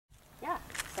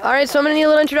All right, so I'm gonna need a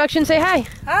little introduction. Say hi.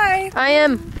 Hi. I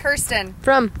am Kirsten.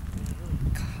 From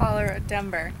Colorado,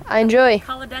 Denver. I enjoy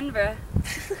Colorado, Denver.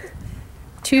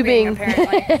 tubing.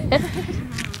 Apparently.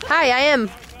 Hi, I am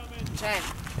Jen.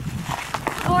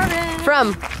 Lauren.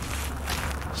 from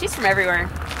She's from everywhere.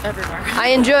 Everywhere. I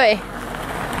enjoy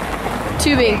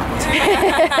tubing.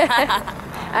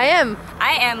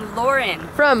 I am Lauren.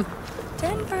 from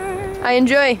Denver. I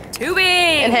enjoy Tubing.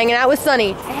 and hanging out with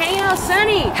Sonny. Hanging out,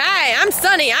 Sonny. Hi, I'm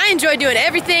Sonny. I enjoy doing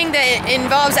everything that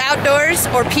involves outdoors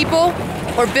or people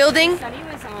or building Sonny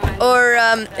was on. or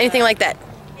anything like that.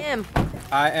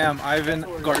 I am Ivan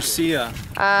Garcia,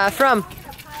 From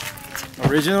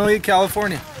originally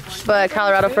California. but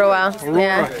Colorado for a while.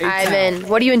 Yeah, Aurora, Ivan.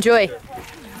 What do you enjoy?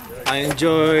 I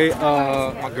enjoy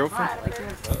my girlfriend.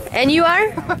 And you are?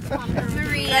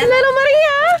 Maria, Little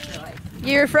Maria.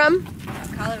 You're from?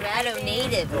 Colorado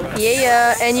native.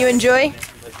 Yeah, and you enjoy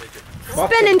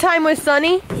spending time with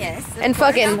Sonny Yes. and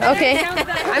fucking. Okay,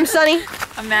 I'm Sonny.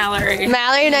 I'm Mallory.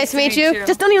 Mallory, nice to meet you.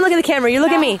 Just don't even look at the camera. You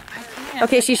look at me.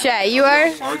 Okay, she's shy. You are?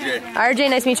 RJ. RJ,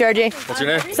 nice to meet you, RJ. What's your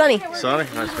name? Sonny. Sonny.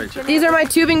 Nice to meet you. These are my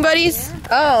tubing buddies.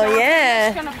 Oh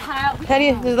yeah. How do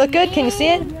you? Does it look good? Can you see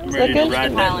it? Does it look good?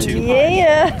 Ride that too.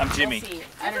 Yeah. I'm Jimmy.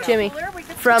 Jimmy.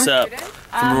 From? What's up?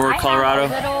 From Aurora,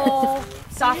 Colorado.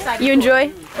 You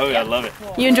enjoy? Oh yeah, I love it.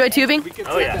 You enjoy tubing?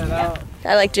 Oh yeah.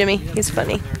 I like Jimmy. He's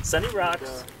funny. Sunny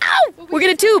rocks. Ow! We're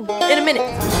gonna tube in a minute.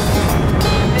 It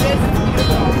is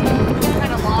beautiful. It's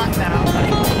kind of long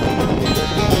though.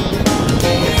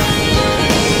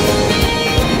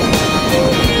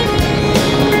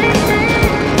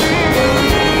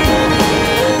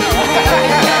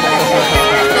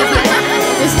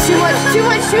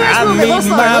 I meet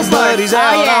my buddies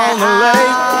out on the lake.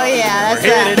 Oh yeah, that's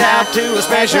Headed out to a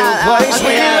special place.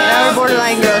 Okay, now we're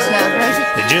borderline gross now.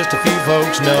 That just a few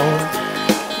folks know.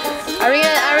 Are we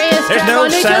gonna There's strap no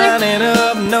onto each other? signing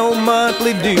up, no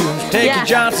monthly dues. Take Yeah. your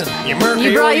Johnson, your Mercury,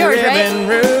 You brought your yours, right? Evan,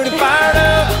 Rudy, fired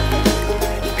up.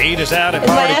 Beat us out at Is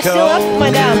my party ass still up? Am I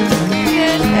code. down?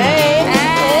 Hey,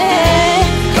 hey.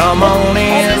 Come on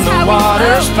in, the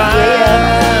water's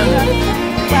fine.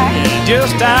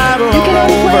 Just idle You can on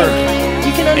over unplay.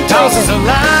 You can and toss us a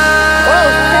unplay.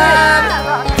 line.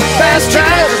 Fast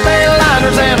trackers,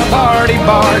 mainliners, and a party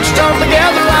barge strung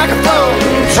together like a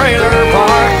floating trailer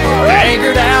park.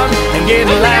 Anchored out and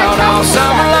getting loud all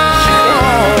summer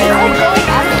long.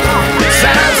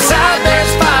 Side to side,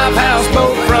 there's 5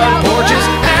 houseboat front porches,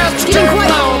 astroturf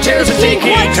lawn chairs and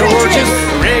tiki torches.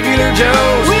 Regular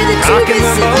Joes rocking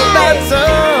the boat, that's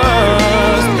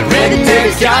us. The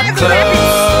Redneck Yacht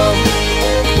Club.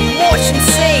 Washington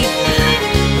State.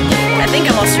 I think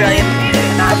I'm Australian.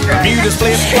 Not Australian. Bermuda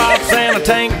flip flops and a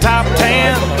tank top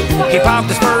tan. He popped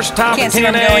his first top Can't at see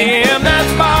 10 where I'm going. a.m.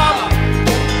 That's Bob.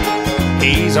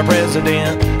 He's our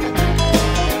president.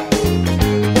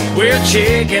 We're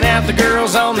checking out the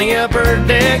girls on the upper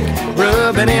deck,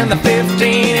 rubbing in the 15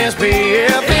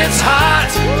 SPF. It's hot.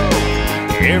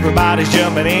 Everybody's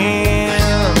jumping in.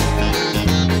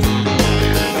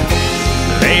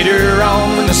 Later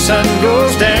on when the sun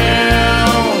goes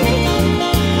down,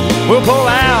 we'll pull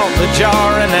out the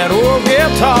jar and that old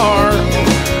guitar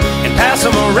and pass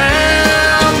them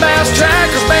around. Bass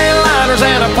trackers, mainliners,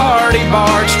 and a party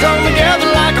barge strung together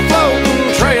like a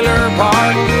floating trailer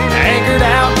park. Anchored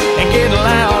out and getting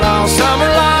loud all summer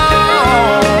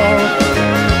long.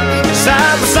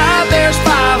 Side by side, there's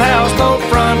 5 houseboat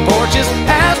front porches,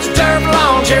 astroturf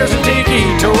lawn chairs and tiki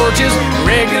torches.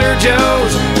 Regular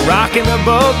Joes rocking the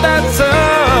boat, that's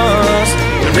us.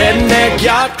 The Redneck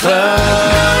Yacht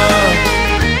Club.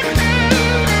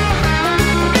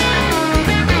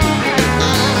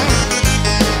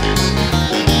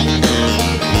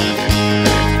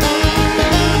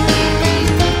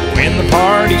 When the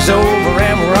party's over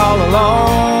and we're all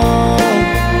alone,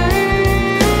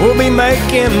 we'll be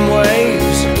making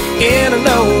waves in a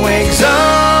no-wake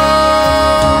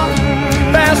zone.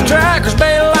 Fast trackers,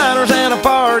 mainliners, and a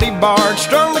party barge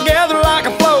strung together like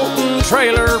a floating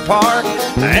trailer park.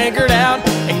 Anchored out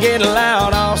and getting loud